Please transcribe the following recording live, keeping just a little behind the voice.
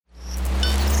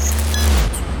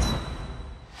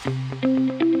What's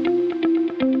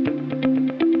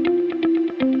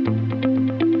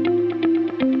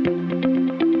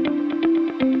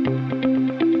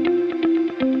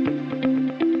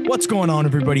going on,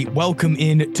 everybody? Welcome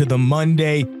in to the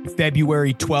Monday,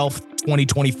 February 12th,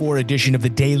 2024 edition of the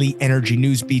Daily Energy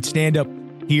News Beat Stand-Up.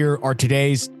 Here are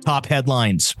today's top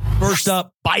headlines. First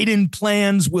up, Biden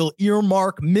plans will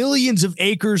earmark millions of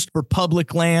acres for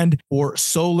public land for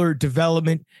solar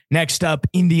development. Next up,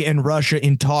 India and Russia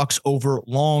in talks over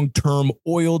long-term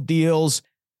oil deals.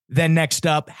 Then next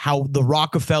up, how the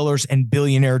Rockefellers and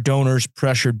billionaire donors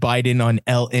pressured Biden on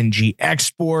LNG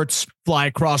exports. Fly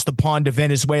across the pond to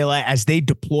Venezuela as they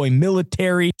deploy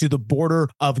military to the border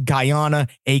of Guyana,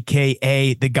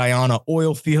 aka the Guyana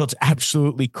oil fields.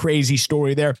 Absolutely crazy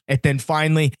story there. And then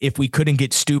finally, if we couldn't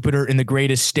get stupider in the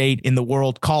greatest state in the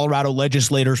world, Colorado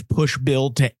legislators push bill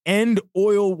to end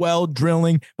oil well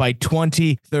drilling by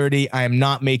 2030. I am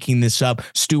not making this up.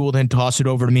 Stu will then toss it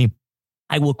over to me.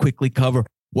 I will quickly cover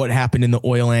what happened in the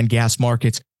oil and gas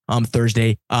markets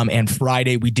Thursday and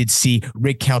Friday. We did see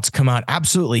rig counts come out.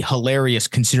 Absolutely hilarious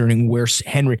considering where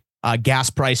Henry gas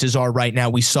prices are right now.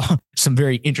 We saw some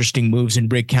very interesting moves in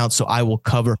rig counts, so I will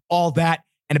cover all that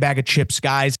and a bag of chips,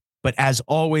 guys. But as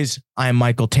always, I am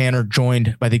Michael Tanner,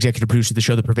 joined by the executive producer of the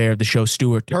show, the purveyor of the show,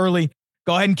 Stuart Turley.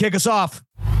 Go ahead and kick us off.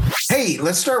 Hey,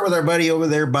 let's start with our buddy over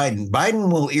there, Biden.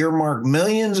 Biden will earmark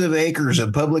millions of acres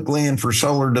of public land for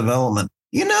solar development.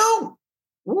 You know,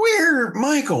 where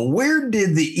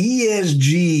did the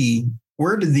ESG,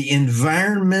 where did the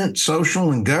environment,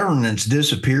 social, and governance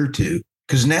disappear to?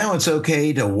 Because now it's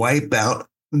okay to wipe out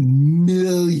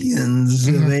millions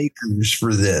of acres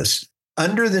for this.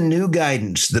 Under the new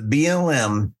guidance, the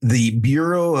BLM, the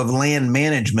Bureau of Land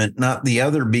Management, not the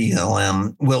other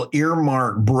BLM, will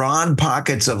earmark broad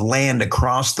pockets of land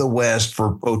across the West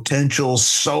for potential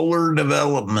solar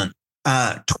development.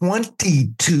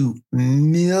 22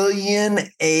 million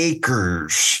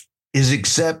acres is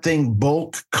accepting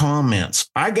bulk comments.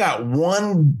 I got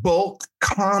one bulk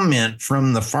comment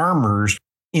from the farmers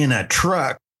in a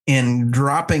truck and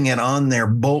dropping it on their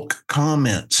bulk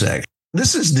comment section.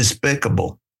 This is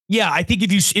despicable. Yeah, I think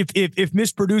if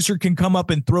Miss Producer can come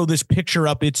up and throw this picture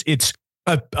up, it's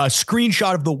a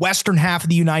screenshot of the western half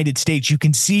of the United States. You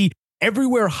can see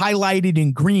everywhere highlighted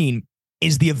in green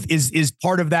is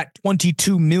part of that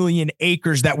 22 million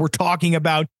acres that we're talking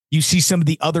about. You see some of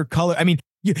the other color. I mean,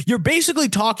 you're basically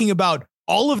talking about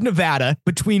all of Nevada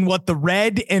between what the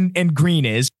red and green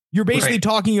is. You're basically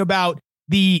talking about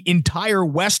the entire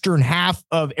western half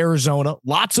of Arizona,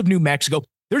 lots of New Mexico.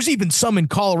 There's even some in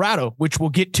Colorado, which we'll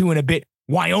get to in a bit.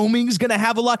 Wyoming's going to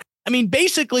have a lot. I mean,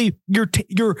 basically, you're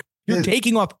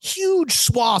taking off huge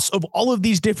swaths of all of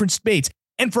these different states.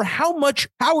 And for how much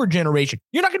power generation?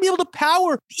 You're not going to be able to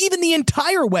power even the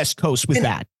entire West Coast with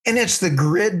that. And it's the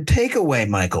grid takeaway,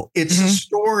 Michael. It's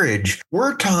storage.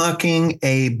 We're talking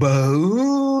a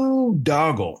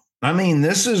boondoggle. I mean,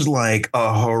 this is like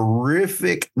a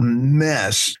horrific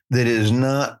mess that is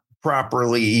not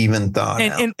properly even thought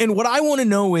out. And what I want to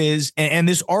know is, and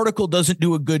this article doesn't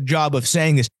do a good job of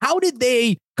saying this, how did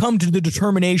they come to the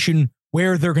determination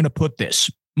where they're going to put this?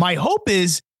 My hope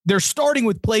is they're starting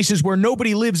with places where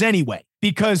nobody lives anyway,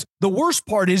 because the worst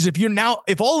part is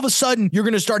if all of a sudden you're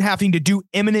going to start having to do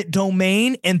eminent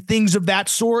domain and things of that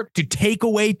sort to take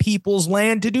away people's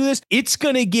land to do this, it's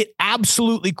going to get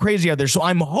absolutely crazy out there. So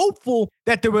I'm hopeful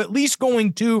that they're at least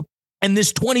going to, and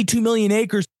this 22 million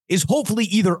acres is hopefully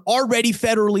either already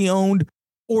federally owned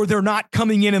or they're not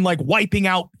coming in and like wiping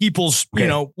out people's,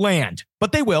 land,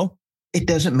 but they will. It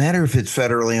doesn't matter if it's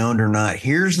federally owned or not.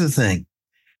 Here's the thing.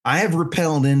 I have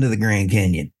rappelled into the Grand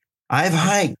Canyon. I've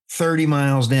hiked 30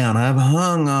 miles down. I've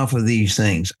hung off of these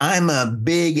things. I'm a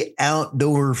big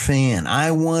outdoor fan.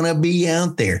 I want to be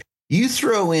out there. You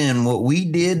throw in what we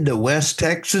did to West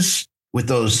Texas with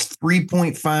those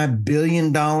 $3.5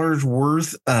 billion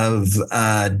worth of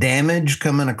damage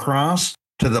coming across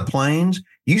to the plains.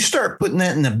 You start putting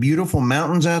that in the beautiful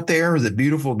mountains out there or the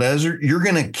beautiful desert, you're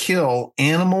going to kill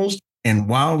animals and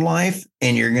wildlife,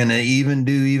 and you're going to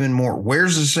do even more.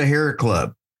 Where's the Sahara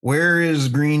Club? Where is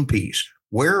Greenpeace?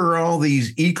 Where are all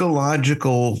these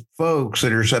ecological folks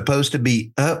that are supposed to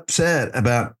be upset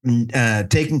about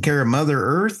taking care of Mother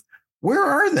Earth? Where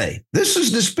are they? This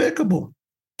is despicable.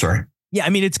 Sorry. Yeah, I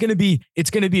mean, it's going to be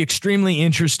extremely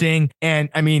interesting. And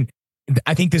I memean,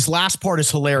 I think this last part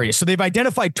is hilarious. So they've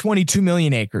identified 22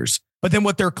 million acres. But then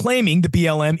what they're claiming, the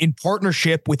BLM, in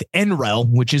partnership with NREL,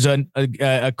 which is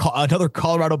another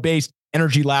Colorado-based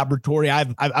energy laboratory.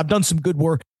 I've done some good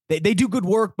work. They do good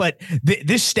work, but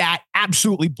this stat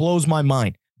absolutely blows my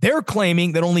mind. They're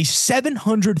claiming that only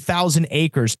 700,000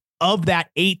 acres of that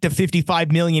 8 to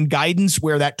 55 million guidance,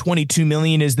 where that 22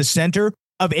 million is the center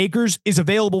of acres, is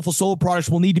available for solar products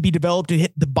will need to be developed to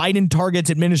hit the Biden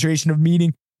targets administration of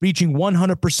meeting reaching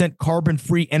 100%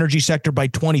 carbon-free energy sector by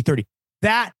 2030.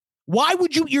 Why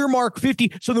would you earmark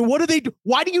 50? So then what do they do?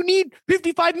 Why do you need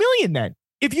 55 million then?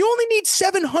 If you only need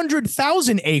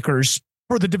 700,000 acres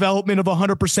for the development of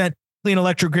 100% clean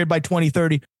electric grid by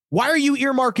 2030, why are you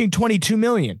earmarking 22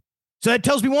 million? So that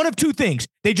tells me one of two things.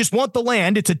 They just want the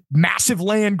land. It's a massive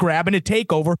land grab and a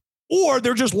takeover, or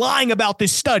they're just lying about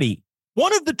this study.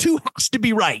 One of the two has to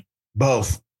be right.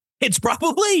 Both. It's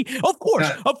probably, of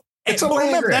course. It's a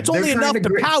remember, grab. that's only enough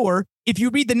to power. If you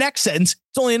read the next sentence,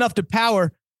 it's only enough to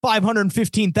power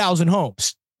 515,000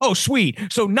 homes. Oh, sweet.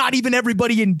 So not even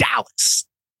everybody in Dallas.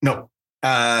 No,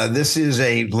 this is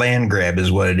a land grab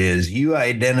is what it is. You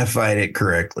identified it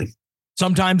correctly.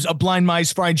 Sometimes a blind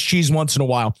mice finds cheese once in a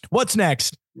while. What's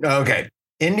next? Okay.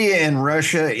 India and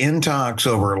Russia in talks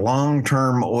over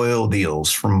long-term oil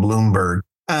deals from Bloomberg.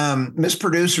 Miss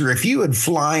Producer, if you would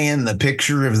fly in the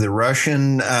picture of the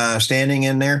Russian standing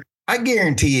in there, I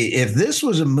guarantee you, if this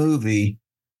was a movie,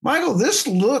 Michael, this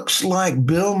looks like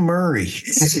Bill Murray.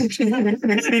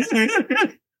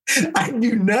 I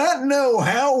do not know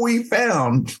how we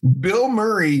found Bill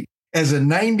Murray as a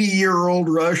 90-year-old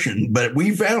Russian, but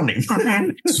we found him.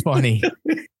 It's funny.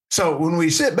 So when we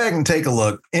sit back and take a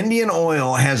look, Indian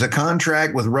Oil has a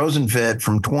contract with Rosenfeld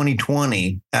from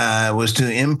 2020, was to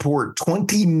import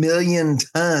 20 million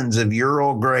tons of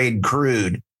Ural-grade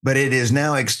crude, but it is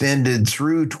now extended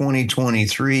through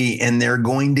 2023, and they're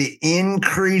going to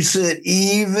increase it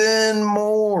even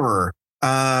more.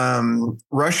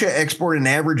 Russia exported an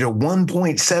average of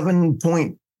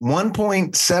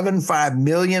 1.75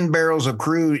 million barrels of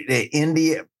crude to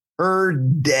India per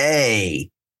day.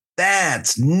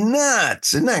 That's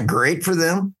nuts. Isn't that great for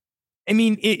them? I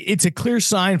mean, it's a clear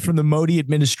sign from the Modi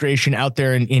administration out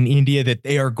there in India that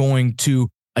they are going to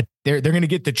they're going to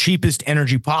get the cheapest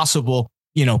energy possible.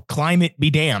 Climate be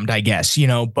damned, I guess.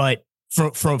 But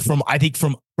from I think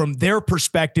from their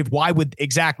perspective, why would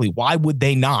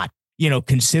they not?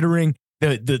 Considering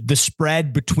the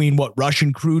spread between what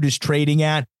Russian crude is trading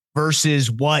at versus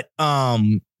what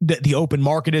the open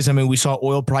market is. I mean, we saw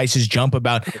oil prices jump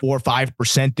about 4 or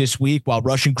 5% this week, while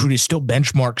Russian crude is still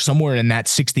benchmarked somewhere in that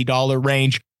 $60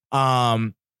 range.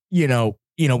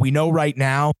 We know right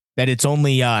now that it's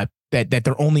only that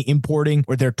they're only importing,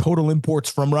 or their total imports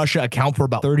from Russia account for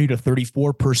about 30 to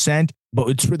 34%.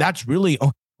 But that's really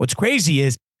what's crazy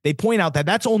is they point out that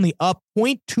that's only up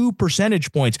 0.2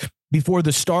 percentage points before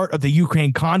the start of the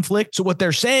Ukraine conflict. So what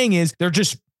they're saying is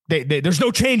there's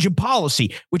no change in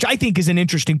policy, which I think is an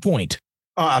interesting point.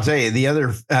 Oh, I'll tell you, the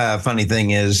other funny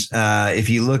thing is, if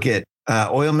you look at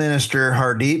Oil Minister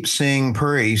Hardeep Singh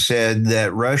Puri said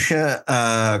that Russia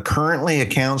currently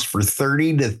accounts for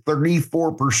 30 to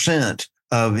 34%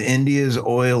 of India's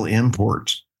oil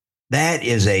imports. That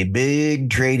is a big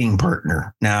trading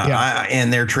partner now,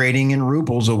 and they're trading in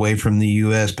rubles away from the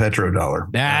U.S.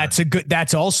 petrodollar.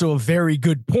 That's also a very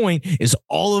good point. Is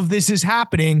all of this is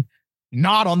happening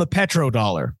not on the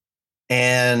petrodollar?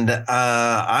 And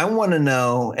I want to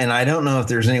know, and I don't know if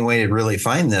there's any way to really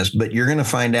find this, but you're going to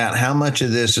find out how much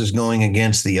of this is going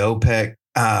against the OPEC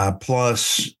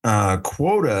plus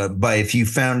quota by if you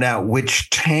found out which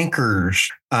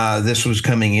tankers this was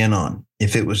coming in on.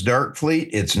 If it was dark fleet,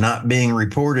 it's not being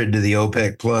reported to the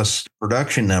OPEC plus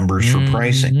production numbers for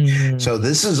pricing. So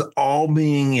this is all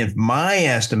being, if my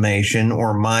estimation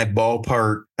or my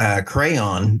ballpark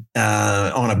crayon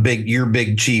on your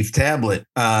big chief tablet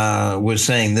was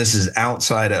saying this is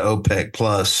outside of OPEC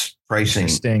plus pricing.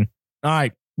 Interesting. All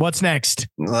right. What's next?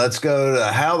 Let's go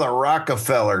to how the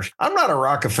Rockefellers. I'm not a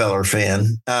Rockefeller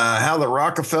fan. How the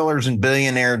Rockefellers and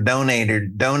billionaire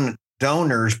donors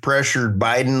pressured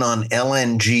Biden on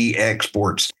LNG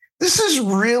exports. This is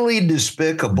really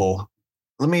despicable.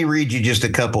 Let me read you just a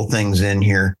couple things in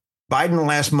here. Biden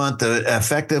last month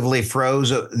effectively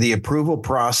froze the approval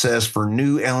process for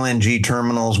new LNG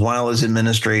terminals while his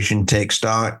administration takes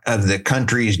stock of the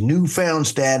country's newfound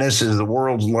status as the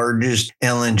world's largest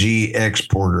LNG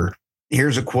exporter.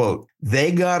 Here's a quote.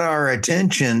 "They got our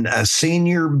attention," a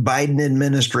senior Biden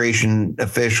administration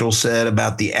official said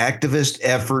about the activist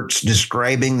efforts,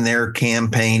 describing their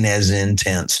campaign as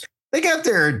intense. They got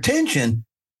their attention.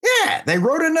 Yeah, they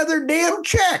wrote another damn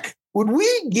check. Would we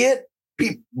get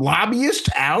lobbyists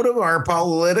out of our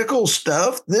political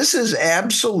stuff? This is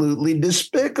absolutely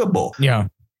despicable. Yeah.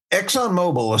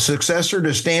 ExxonMobil, a successor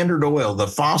to Standard Oil, the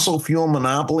fossil fuel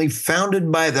monopoly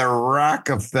founded by the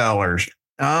Rockefellers.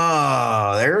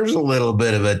 Oh, there's a little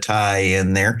bit of a tie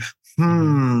in there.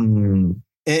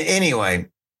 Anyway,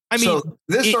 I mean, so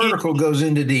this article goes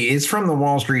into it's from the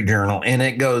Wall Street Journal, and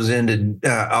it goes into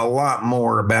a lot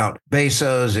more about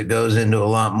Bezos. It goes into a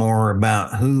lot more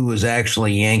about who was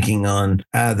actually yanking on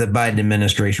the Biden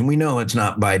administration. We know it's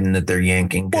not Biden that they're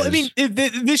yanking. Well, I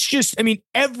mean,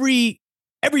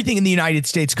 everything in the United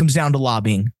States comes down to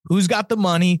lobbying. Who's got the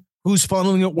money? Who's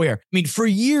funneling it where? I mean, for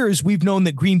years, we've known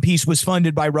that Greenpeace was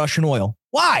funded by Russian oil.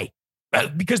 Why?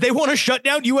 Because they want to shut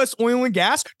down U.S. oil and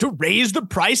gas to raise the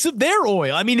price of their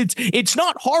oil. I mean, it's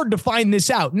not hard to find this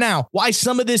out. Now, why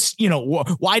some of this,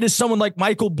 why does someone like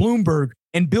Michael Bloomberg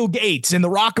and Bill Gates and the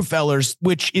Rockefellers,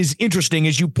 which is interesting,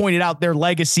 as you pointed out, their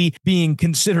legacy being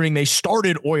considering they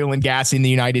started oil and gas in the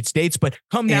United States, but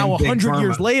come now 100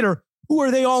 years later, who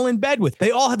are they all in bed with?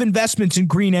 They all have investments in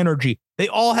green energy. They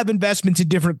all have investments in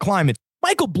different climates.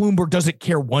 Michael Bloomberg doesn't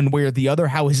care one way or the other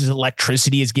how his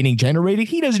electricity is getting generated.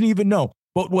 He doesn't even know.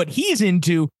 But what he's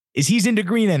into is he's into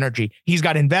green energy. He's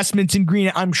got investments in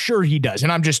green. I'm sure he does.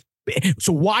 And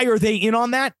so why are they in on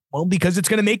that? Well, because it's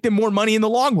going to make them more money in the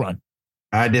long run.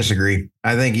 I disagree.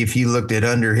 I think if you looked at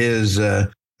under his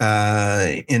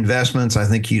investments, I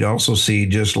think you'd also see,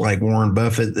 just like Warren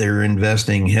Buffett, they're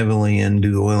investing heavily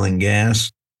into oil and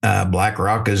gas.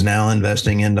 BlackRock is now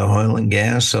investing into oil and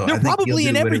gas. So they're probably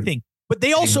in everything. But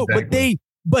they also,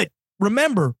 but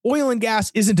remember, oil and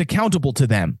gas isn't accountable to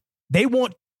them. They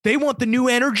want the new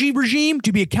energy regime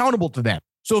to be accountable to them.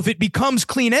 So if it becomes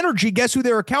clean energy, guess who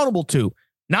they're accountable to?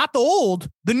 Not the old,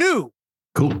 the new.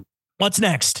 Cool. What's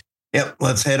next? Yep.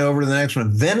 Let's head over to the next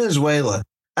one. Venezuela.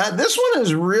 This one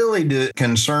is really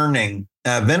concerning.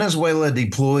 Venezuela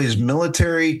deploys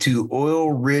military to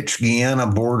oil-rich Guyana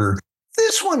border.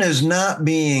 This one is not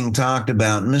being talked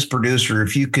about. Miss Producer,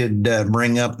 if you could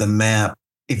bring up the map.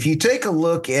 If you take a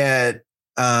look at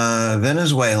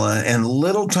Venezuela, and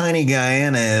little tiny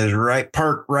Guyana is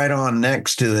parked right on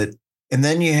next to it. And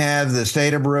then you have the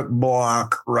State of Brook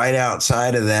block right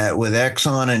outside of that, with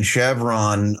Exxon and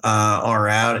Chevron are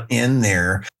out in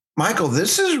there. Michael,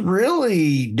 this is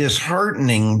really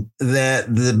disheartening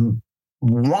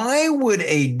why would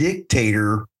a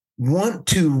dictator want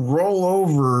to roll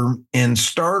over and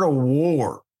start a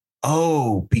war?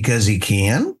 Oh, because he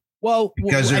can? Well,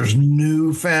 because there's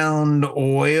newfound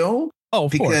oil? Oh,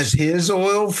 because his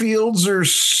oil fields are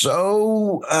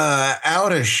so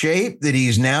out of shape that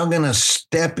he's now going to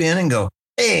step in and go,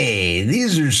 hey,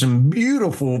 these are some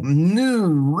beautiful new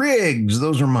rigs.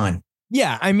 Those are mine.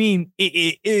 Yeah, I mean,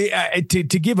 to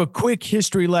give a quick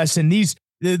history lesson,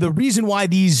 the reason why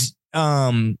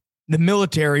the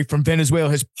military from Venezuela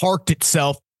has parked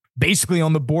itself basically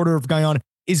on the border of Guyana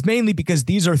is mainly because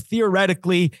these are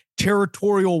theoretically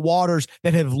territorial waters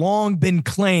that have long been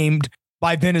claimed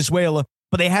by Venezuela,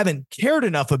 but they haven't cared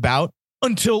enough about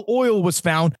until oil was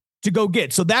found to go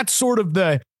get. So that's sort of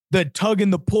the tug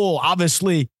and the pull.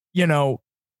 Obviously,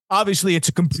 it's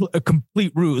a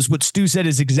complete ruse. What Stu said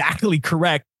is exactly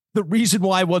correct. The reason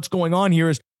why what's going on here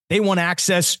is they want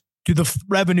access to the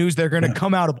revenues that are going to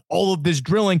come out of all of this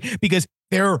drilling, because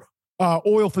their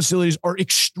oil facilities are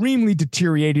extremely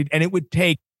deteriorated, and it would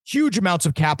take huge amounts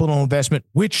of capital investment,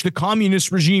 which the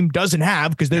communist regime doesn't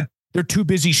have because they're too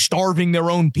busy starving their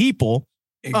own people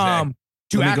to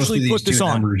actually put this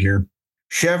on. Here.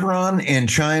 Chevron and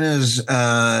China's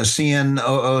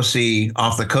CNOOC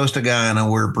off the coast of Guyana,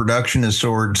 where production has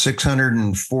soared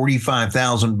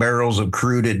 645,000 barrels of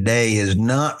crude a day, is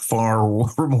not far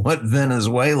from what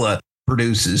Venezuela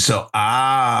produces. So,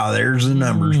 there's the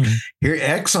numbers. Here,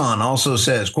 Exxon also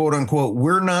says, quote unquote,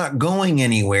 we're not going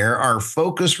anywhere. Our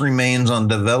focus remains on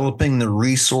developing the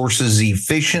resources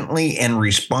efficiently and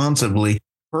responsibly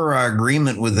per our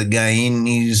agreement with the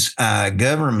Guyanese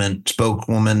government,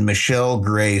 spokeswoman Michelle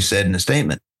Gray said in a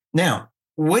statement. Now,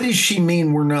 what does she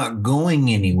mean we're not going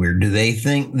anywhere? Do they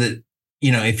think that,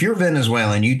 if you're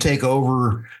Venezuela and you take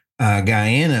over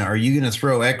Guyana, are you going to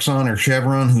throw Exxon or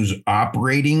Chevron, who's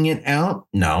operating it, out?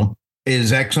 No.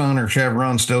 Is Exxon or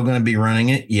Chevron still going to be running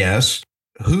it? Yes.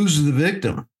 Who's the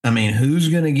victim? I mean, who's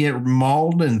going to get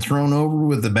mauled and thrown over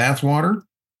with the bathwater?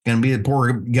 Going to be the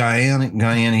poor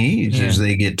Guyanese as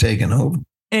they get taken over.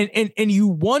 And you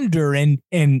wonder, and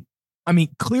I mean,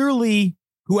 clearly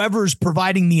whoever's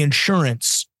providing the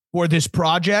insurance for this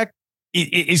project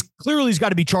is clearly has got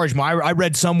to be charged more. I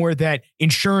read somewhere that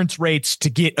insurance rates to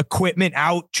get equipment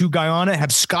out to Guyana have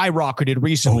skyrocketed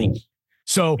recently.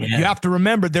 So you have to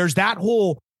remember, there's that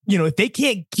whole, if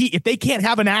they can't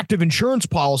have an active insurance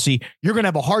policy, you're going to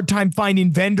have a hard time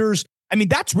finding vendors. I mean,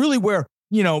 that's really where,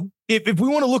 if we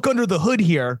want to look under the hood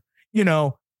here,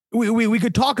 we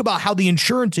could talk about how the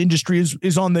insurance industry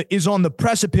is on the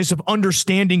precipice of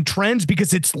understanding trends,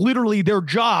 because it's literally their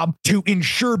job to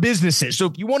insure businesses. So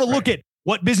if you want to look at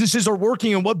what businesses are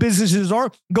working and what businesses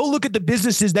aren't. Go look at the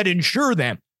businesses that insure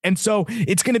them. And so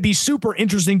it's going to be super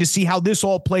interesting to see how this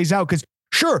all plays out. Because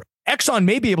sure, Exxon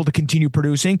may be able to continue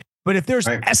producing, but if there's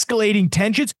escalating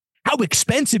tensions, how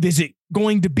expensive is it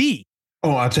going to be?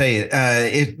 Oh, I'll tell you,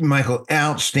 Michael,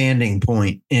 outstanding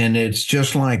point. And it's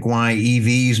just like why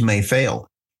EVs may fail.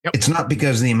 Yep. It's not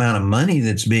because of the amount of money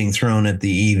that's being thrown at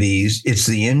the EVs. It's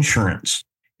the insurance.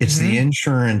 It's the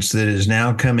insurance that is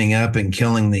now coming up and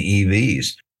killing the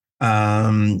EVs.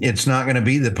 It's not going to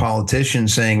be the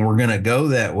politicians saying we're going to go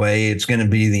that way. It's going to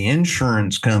be the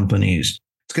insurance companies.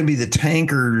 It's going to be the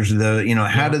tankers.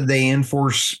 How did they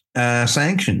enforce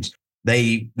sanctions?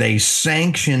 They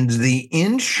sanctioned the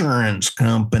insurance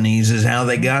companies is how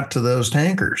they got to those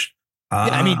tankers.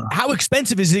 I mean, how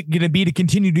expensive is it going to be to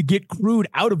continue to get crude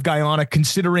out of Guyana,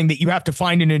 considering that you have to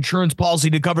find an insurance policy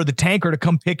to cover the tanker to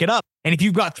come pick it up? And if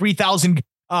you've got 3,000,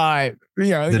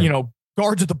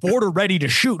 guards at the border ready to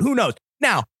shoot, who knows?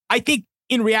 Now, I think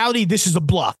in reality, this is a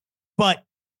bluff. But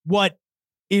what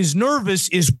is nervous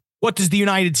is what does the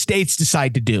United States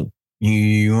decide to do?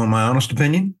 You want my honest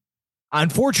opinion?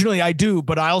 Unfortunately, I do,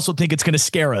 but I also think it's going to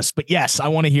scare us. But yes, I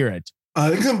want to hear it.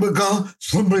 I can become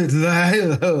somebody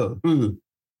that.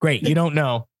 Great. You don't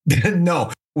know.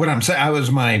 No, what I'm saying, I was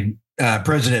my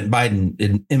President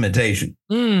Biden imitation.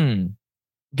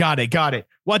 Got it.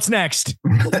 What's next?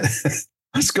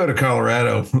 Let's go to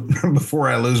Colorado before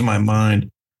I lose my mind.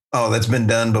 Oh, that's been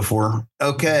done before.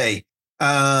 Okay.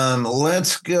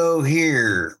 Let's go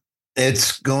here.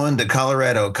 It's going to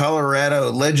Colorado. Colorado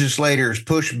legislators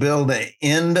push bill to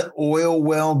end oil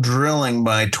well drilling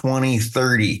by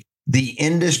 2030. The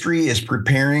industry is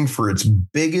preparing for its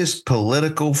biggest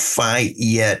political fight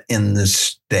yet in the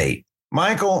state.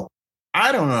 Michael,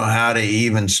 I don't know how to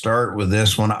even start with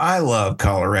this one. I love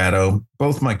Colorado.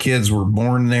 Both my kids were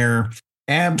born there.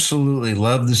 Absolutely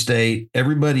love the state.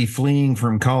 Everybody fleeing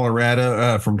from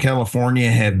Colorado, from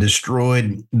California, have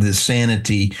destroyed the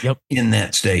sanity in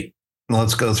that state.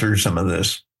 Let's go through some of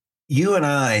this. You and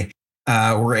I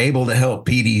were able to help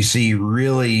PDC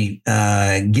really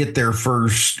get their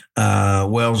first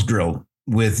wells drilled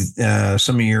with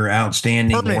some of your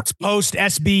outstanding permits post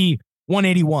SB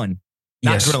 181.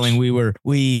 Not drilling.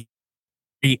 We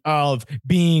of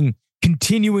being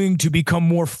continuing to become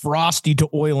more frosty to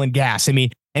oil and gas. I mean,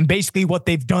 and basically what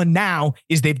they've done now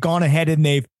is they've gone ahead and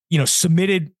they've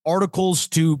submitted articles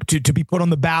to be put on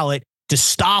the ballot to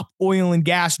stop oil and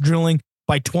gas drilling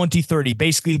by 2030.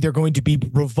 Basically, they're going to be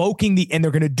revoking and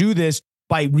they're going to do this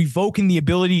by revoking the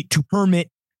ability to permit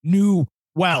new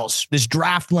wells. This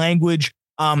draft language,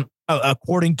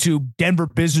 according to Denver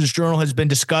Business Journal, has been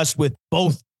discussed with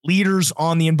both leaders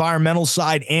on the environmental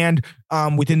side and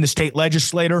within the state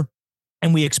legislature.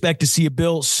 And we expect to see a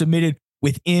bill submitted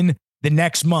within the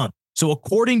next month. So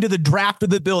according to the draft of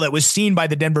the bill that was seen by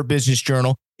the Denver Business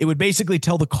Journal, it would basically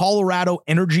tell the Colorado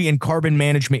Energy and Carbon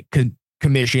Management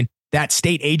Commission, that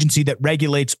state agency that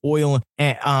regulates oil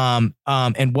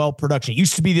and well production. It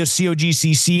used to be the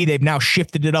COGCC. They've now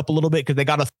shifted it up a little bit because they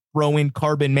got to throw in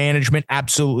carbon management.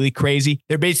 Absolutely crazy.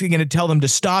 They're basically going to tell them to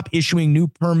stop issuing new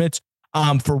permits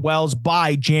for wells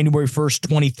by January 1st,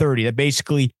 2030. That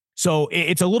basically, so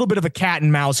it's a little bit of a cat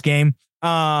and mouse game.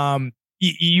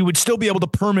 You would still be able to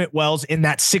permit wells in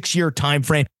that 6-year time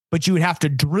frame, but you would have to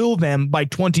drill them by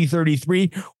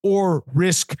 2033 or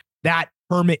risk that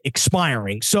permit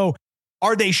expiring. So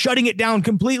are they shutting it down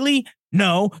completely?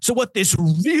 No. So what this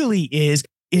really is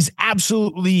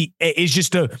absolutely is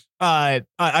just a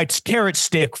carrot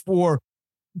stick for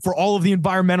all of the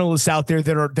environmentalists out there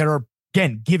that are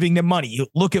again giving them money. You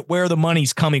look at where the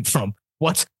money's coming from.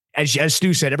 What's as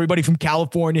Stu said, everybody from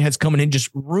California has come in and just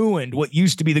ruined what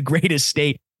used to be the greatest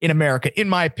state in America, in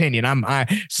my opinion. I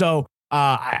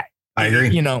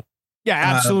agree.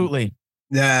 Absolutely.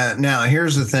 Now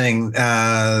here's the thing.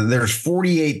 There's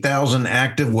 48,000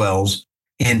 active wells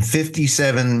and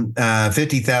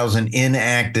 50,000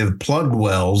 inactive plugged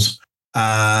wells.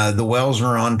 The wells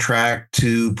are on track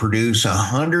to produce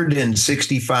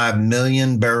 165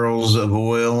 million barrels of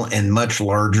oil and much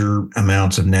larger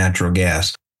amounts of natural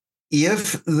gas.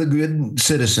 If the good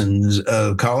citizens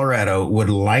of Colorado would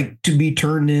like to be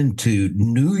turned into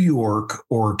New York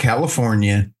or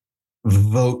California,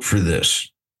 vote for this.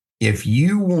 If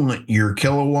you want your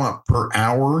kilowatt per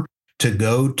hour to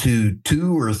go to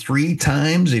 2 or 3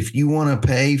 times, if you want to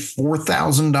pay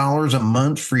 $4,000 a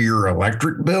month for your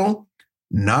electric bill,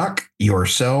 knock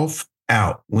yourself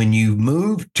out. When you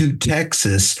move to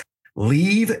Texas,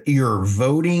 leave your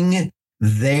voting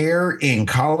there in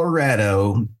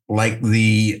Colorado like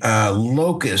the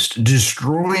locust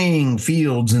destroying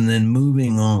fields and then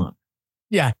moving on.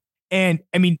 Yeah. And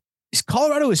I mean,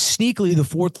 Colorado is sneakily the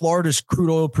fourth largest crude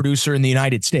oil producer in the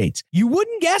United States. You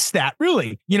wouldn't guess that,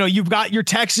 really. You've got your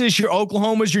Texas, your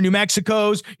Oklahomas, your New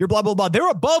Mexicos, your blah, blah, blah. They're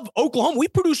above Oklahoma. We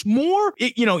produce more.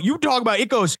 You talk about, it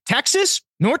goes Texas,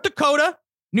 North Dakota,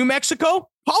 New Mexico,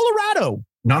 Colorado.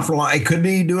 Not for long. It could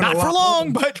be doing not a lot for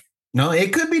long, more. but no,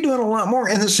 it could be doing a lot more.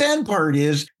 And the sad part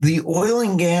is the oil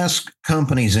and gas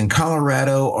companies in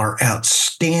Colorado are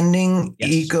outstanding,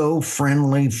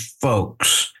 eco-friendly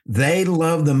folks. They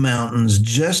love the mountains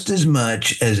just as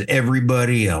much as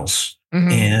everybody else.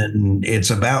 Mm-hmm. And it's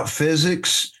about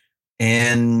physics,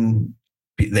 and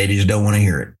they just don't want to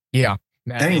hear it. Yeah.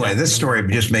 Anyway, this story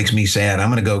just makes me sad. I'm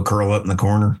going to go curl up in the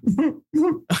corner.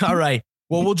 All right.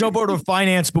 Well, we'll jump over to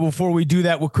finance, but before we do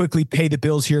that, we'll quickly pay the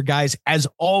bills here, guys. As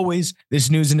always, this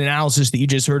news and analysis that you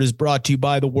just heard is brought to you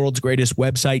by the world's greatest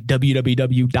website,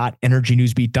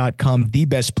 www.energynewsbeat.com, the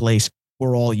best place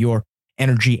for all your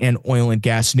energy and oil and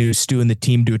gas news. Stu and the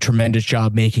team do a tremendous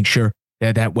job making sure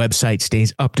that that website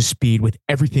stays up to speed with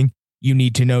everything you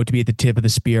need to know to be at the tip of the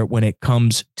spear when it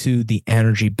comes to the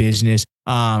energy business.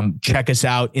 Check us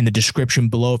out in the description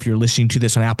below. If you're listening to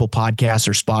this on Apple Podcasts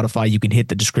or Spotify, you can hit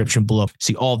the description below.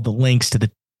 See all of the links to the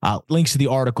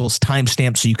articles,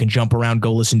 timestamps, so you can jump around,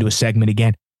 go listen to a segment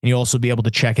again. And you'll also be able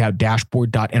to check out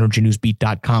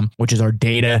dashboard.energynewsbeat.com, which is our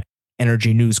data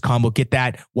energy news combo. Get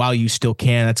that while you still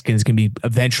can. That's going to be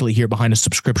eventually here behind a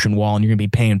subscription wall, and you're going to be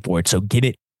paying for it. So get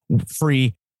it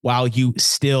free while you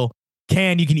still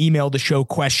can. You can email the show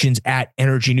questions at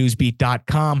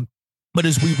energynewsbeat.com. But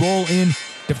as we roll in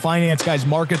to finance, guys,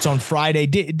 markets on Friday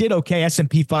did okay.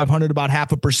 S&P 500 about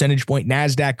 0.5 percentage point.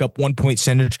 NASDAQ up 1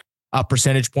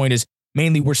 percentage point. Is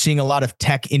mainly we're seeing a lot of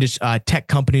tech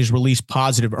companies release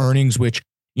positive earnings, which,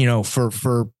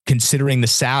 for considering the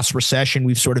SaaS recession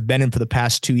we've sort of been in for the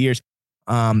past 2 years,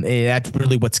 that's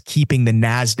really what's keeping the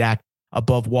NASDAQ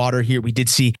above water here. We did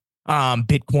see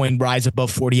Bitcoin rise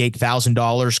above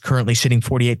 $48,000, currently sitting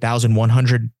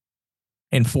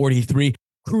 48,143.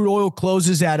 Crude oil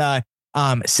closes at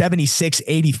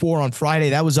 76.84 on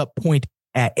Friday. That was up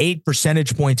 0.8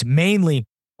 percentage points, mainly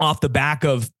off the back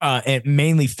of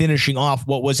mainly finishing off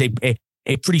what was a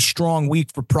pretty strong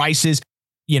week for prices.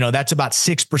 That's about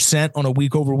 6% on a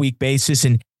week over week basis,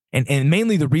 and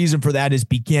mainly the reason for that is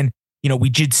we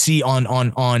did see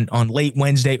on late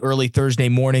Wednesday, early Thursday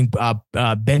morning,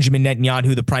 Benjamin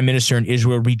Netanyahu, the prime minister in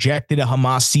Israel, rejected a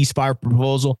Hamas ceasefire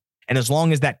proposal. And as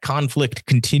long as that conflict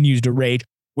continues to rage,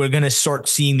 we're going to start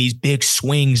seeing these big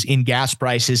swings in gas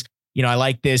prices. I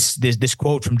like this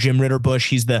quote from Jim Ritterbush.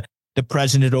 He's the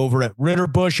president over at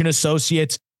Ritterbush and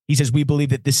Associates. He says, "We believe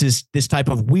that this type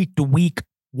of week to week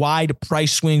wide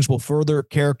price swings will further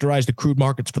characterize the crude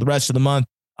markets for the rest of the month.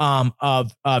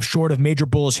 Short of major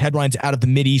bullish headlines out of the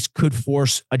Mideast could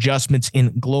force adjustments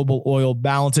in global oil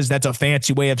balances." That's a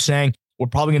fancy way of saying we're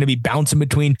probably going to be bouncing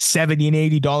between $70 and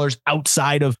 $80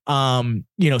 outside of, some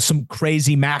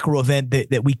crazy macro event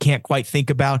that we can't quite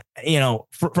think about.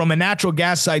 From a natural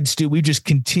gas side, Stu, we just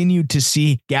continued to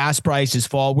see gas prices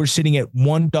fall. We're sitting at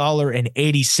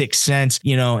 $1.86,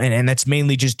 and that's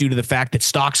mainly just due to the fact that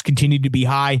stocks continue to be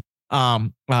high.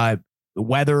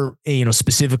 Weather,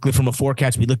 specifically from a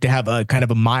forecast, we look to have a kind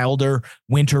of a milder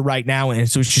winter right now. And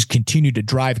so it's just continued to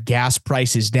drive gas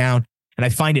prices down. And I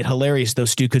find it hilarious, though,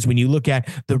 Stu, because when you look at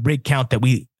the rig count that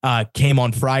we came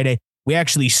on Friday, we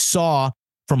actually saw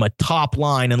from a top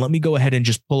line, and let me go ahead and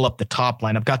just pull up the top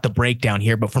line. I've got the breakdown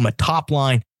here, but from a top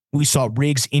line, we saw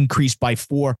rigs increase by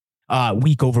 4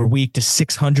 week over week to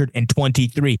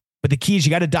 623. But the key is you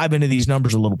got to dive into these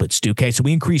numbers a little bit, Stu. Okay, so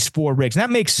we increased 4 rigs. And that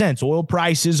makes sense. Oil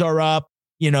prices are up.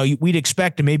 We'd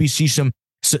expect to maybe see some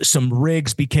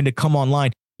rigs begin to come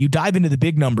online. You dive into the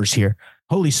big numbers here.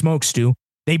 Holy smokes, Stu.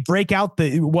 They break out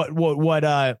what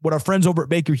our friends over at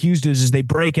Baker Hughes does is they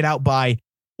break it out by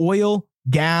oil,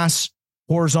 gas,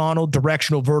 horizontal,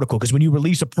 directional, vertical. Because when you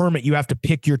release a permit, you have to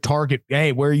pick your target.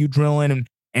 Hey, where are you drilling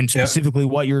and specifically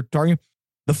what you're targeting.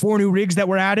 The 4 new rigs that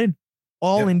were added,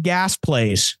 all in gas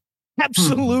plays.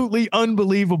 Absolutely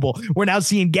unbelievable. We're now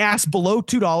seeing gas below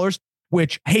 $2,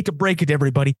 which I hate to break it to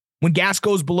everybody. When gas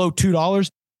goes below $2,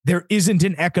 there isn't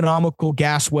an economical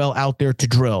gas well out there to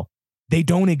drill. They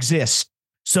don't exist.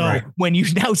 So when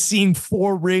you're now seeing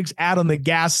 4 rigs out on the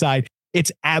gas side,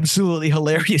 it's absolutely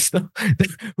hilarious.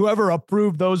 Whoever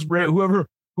approved those, whoever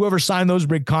signed those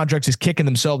rig contracts is kicking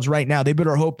themselves right now. They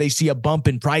better hope they see a bump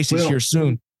in prices here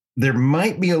soon. There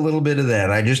might be a little bit of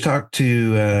that. I just talked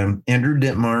to Andrew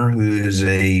Dittmar, who is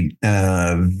a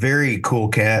very cool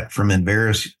cat from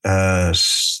Enverus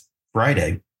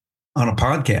Friday on a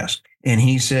podcast. And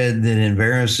he said that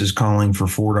Enverus is calling for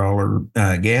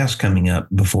 $4 gas coming up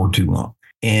before too long.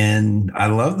 And I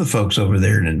love the folks over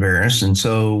there at Enverus. And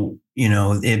so,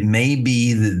 it may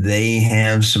be that they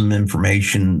have some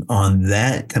information on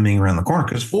that coming around the corner.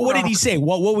 Because what did he say?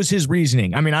 What was his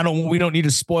reasoning? I mean, we don't need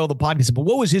to spoil the podcast, but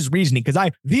what was his reasoning? Because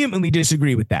I vehemently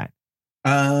disagree with that.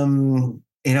 I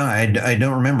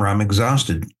don't remember. I'm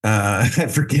exhausted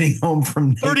after getting home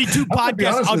from 32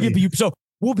 podcasts. I'll give you. So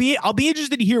I'll be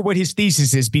interested to hear what his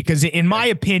thesis is, because in my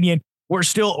opinion, we're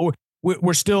still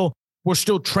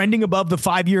trending above the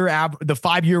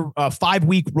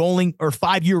 5-week rolling or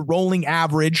 5-year rolling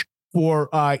average for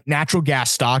natural gas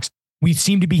stocks. We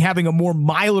seem to be having a more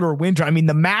milder winter. I mean,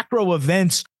 the macro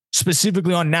events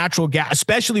specifically on natural gas,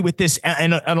 especially with this,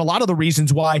 and a lot of the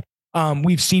reasons why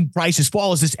we've seen prices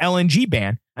fall is this LNG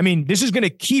ban. I mean, this is going to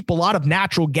keep a lot of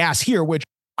natural gas here, which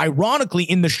ironically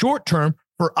in the short term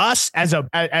for us as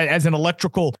an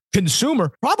electrical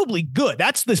consumer, probably good.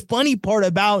 That's the funny part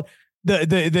about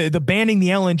the banning the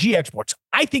LNG exports.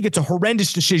 I think it's a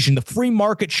horrendous decision. The free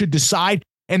market should decide,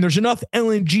 and there's enough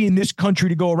LNG in this country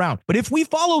to go around. But if we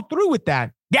follow through with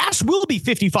that, gas will be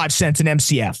 55 cents an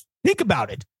MCF. Think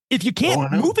about it. If you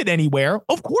can't move it anywhere,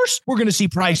 of course, we're going to see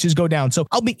prices go down. So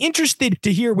I'll be interested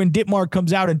to hear when Ditmar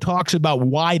comes out and talks about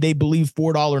why they believe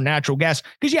 $4 natural gas.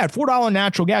 Because at $4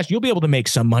 natural gas, you'll be able to make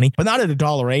some money, but not at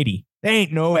 $1.80. There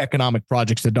ain't no economic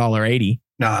projects at $1.80.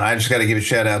 No, I just got to give a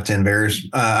shout out to Enverus.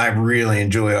 I really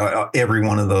enjoy every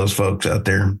one of those folks out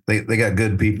there. They got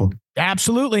good people.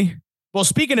 Absolutely. Well,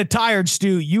 speaking of tired,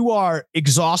 Stu, you are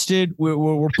exhausted.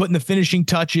 We're putting the finishing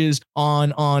touches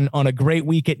on a great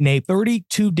week at NAPE.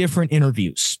 32 different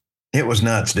interviews. It was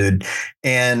nuts, dude.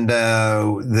 And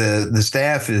the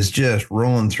staff is just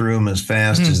rolling through them as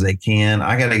fast as they can.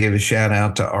 I got to give a shout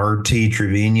out to RT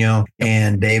Trevino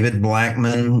and David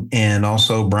Blackman, and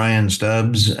also Brian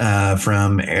Stubbs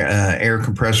from Air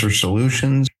Compressor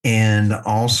Solutions, and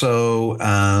also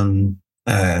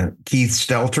Keith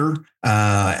Stelter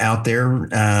out there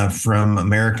from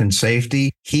American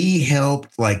Safety. He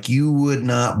helped like you would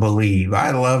not believe.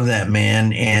 I love that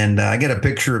man. And I get a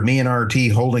picture of me and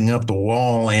RT holding up the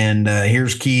wall, and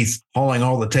here's Keith hauling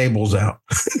all the tables out.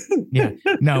 Yeah,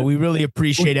 no, we really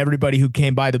appreciate everybody who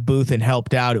came by the booth and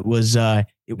helped out. It was a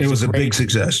big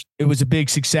success. It was a big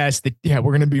success. We're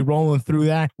going to be rolling through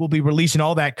that. We'll be releasing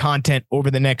all that content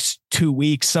over the next 2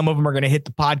 weeks. Some of them are going to hit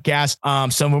the podcast.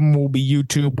 Some of them will be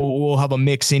YouTube. We'll have a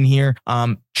mix in here.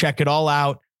 Check it all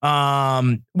out.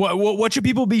 What should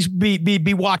people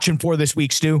be watching for this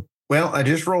week, Stu? Well, I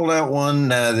just rolled out one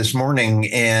this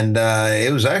morning, and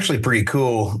it was actually pretty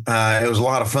cool. It was a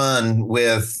lot of fun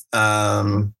with,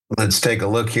 let's take a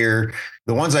look here.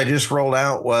 The ones I just rolled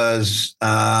out was,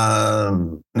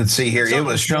 let's see here. It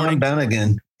was Sean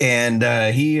Dunnigan,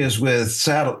 and he is with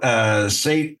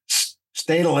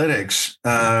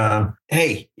Statalytics.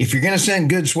 Hey, if you're going to send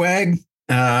good swag,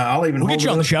 I'll even we'll get you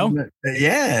on the show.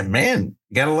 Yeah, man,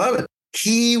 gotta love it.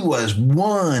 He was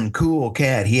one cool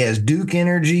cat. He has Duke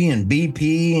Energy and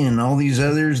BP and all these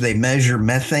others. They measure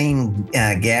methane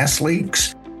gas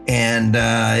leaks, and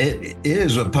it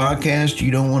is a podcast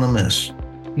you don't want to miss.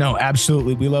 No,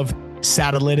 absolutely. We love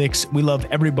Statalytics. We love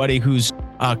everybody who's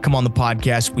come on the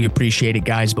podcast. We appreciate it,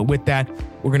 guys. But with that,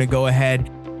 we're going to go ahead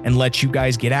and let you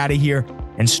guys get out of here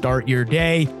and start your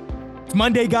day. It's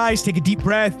Monday, guys. Take a deep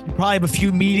breath. You probably have a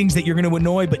few meetings that you're going to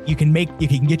annoy, but you can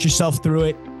get yourself through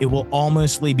it. It will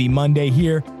almost be Monday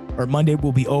here, or Monday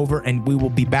will be over, and we will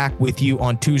be back with you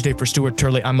on Tuesday. For Stuart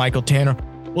Turley, I'm Michael Tanner.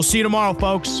 We'll see you tomorrow,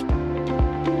 folks.